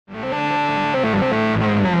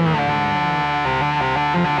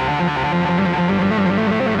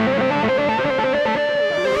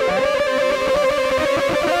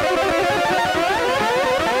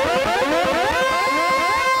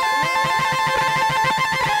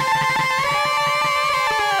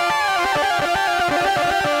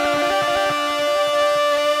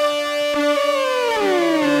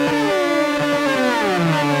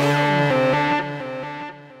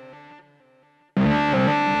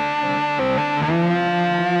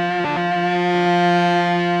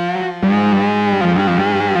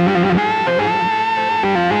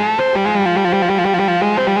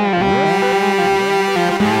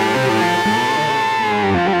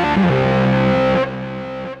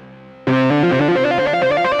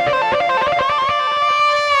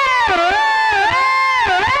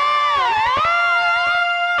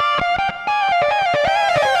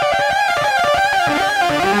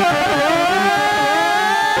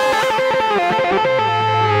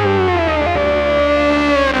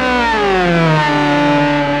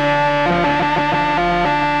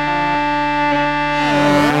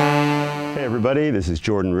This is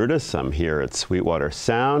Jordan Rudess. I'm here at Sweetwater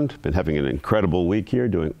Sound. Been having an incredible week here,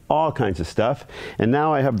 doing all kinds of stuff. And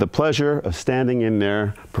now I have the pleasure of standing in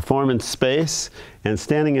their performance space and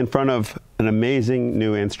standing in front of an amazing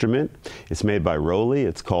new instrument. It's made by ROLI.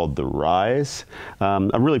 It's called the Rise.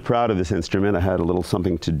 I'm really proud of this instrument. I had a little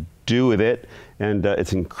something to do with it, and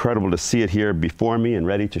it's incredible to see it here before me and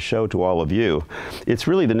ready to show to all of you. It's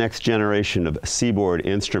really the next generation of Seaboard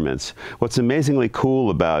instruments. What's amazingly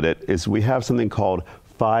cool about it is we have something called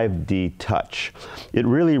 5D touch. It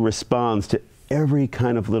really responds to every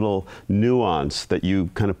kind of little nuance that you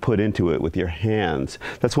kind of put into it with your hands.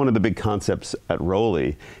 That's one of the big concepts at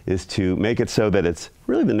ROLI, is to make it so that it's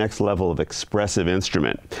really the next level of expressive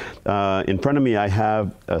instrument. In front of me I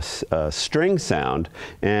have a string sound,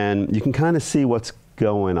 and you can kind of see what's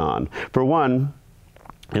going on. For one,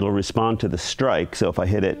 it'll respond to the strike, so if I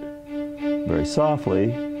hit it very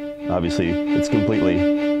softly, obviously it's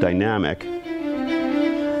completely dynamic.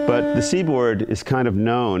 But the Seaboard is kind of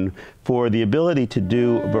known for the ability to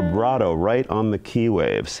do vibrato right on the key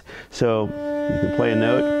waves. So you can play a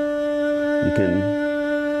note, you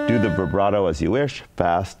can do the vibrato as you wish,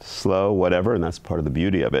 fast, slow, whatever, and that's part of the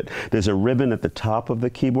beauty of it. There's a ribbon at the top of the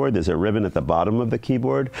keyboard, there's a ribbon at the bottom of the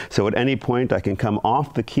keyboard, so at any point I can come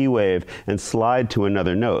off the key wave and slide to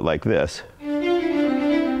another note like this.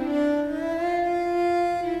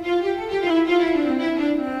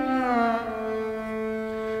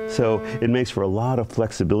 So it makes for a lot of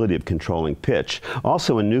flexibility of controlling pitch.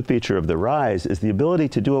 Also, a new feature of the Rise is the ability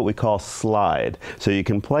to do what we call slide. So you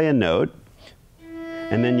can play a note,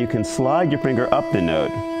 and then you can slide your finger up the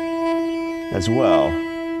note as well.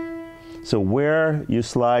 So where you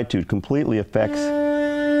slide to completely affects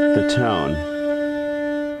the tone.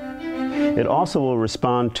 It also will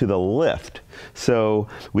respond to the lift. So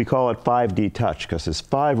we call it 5D touch because there's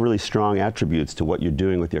 5 really strong attributes to what you're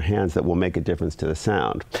doing with your hands that will make a difference to the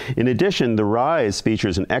sound. In addition, the Rise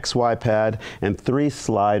features an XY pad and 3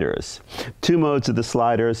 sliders. 2 modes of the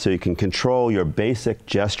sliders, so you can control your basic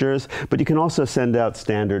gestures, but you can also send out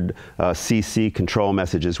standard CC control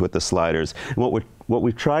messages with the sliders. And what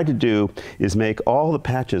we've tried to do is make all the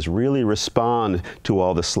patches really respond to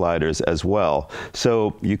all the sliders as well.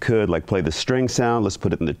 So you could like play the string sound, let's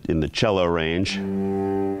put it in the cello range.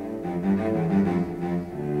 And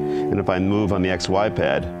if I move on the XY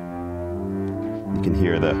pad, you can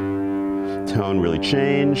hear the tone really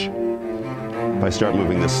change. If I start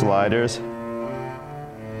moving the sliders,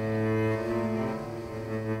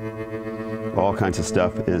 all kinds of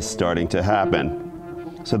stuff is starting to happen.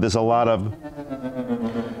 So there's a lot of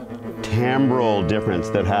timbral difference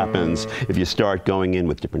that happens if you start going in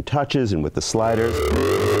with different touches and with the sliders.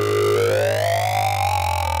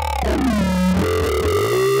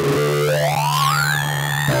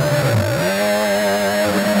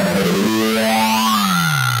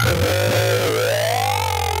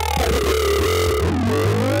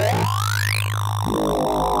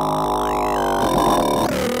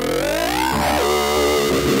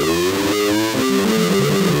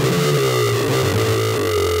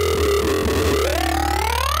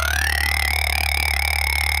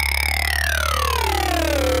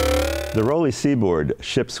 The ROLI Seaboard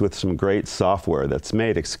ships with some great software that's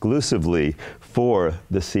made exclusively for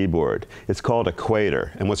the Seaboard. It's called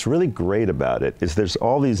Equator, and what's really great about it is there's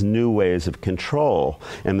all these new ways of control,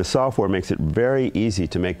 and the software makes it very easy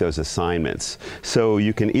to make those assignments. So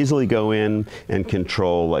you can easily go in and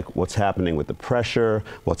control like what's happening with the pressure,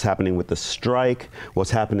 what's happening with the strike,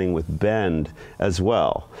 what's happening with bend as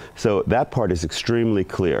well. So that part is extremely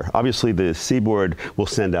clear. Obviously the Seaboard will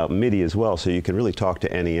send out MIDI as well, so you can really talk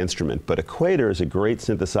to any instrument. but Equator is a great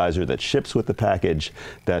synthesizer that ships with the package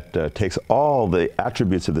that takes all the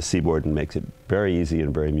attributes of the Seaboard and makes it very easy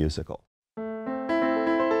and very musical.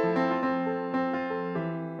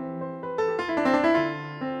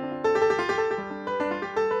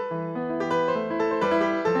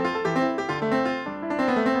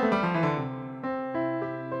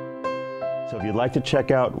 So if you'd like to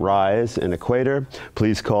check out Rise and Equator,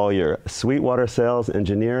 please call your Sweetwater sales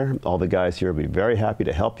engineer. All the guys here will be very happy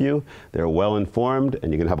to help you. They're well informed,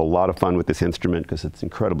 and you can have a lot of fun with this instrument because it's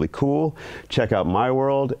incredibly cool. Check out my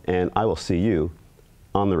world, and I will see you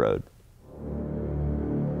on the road.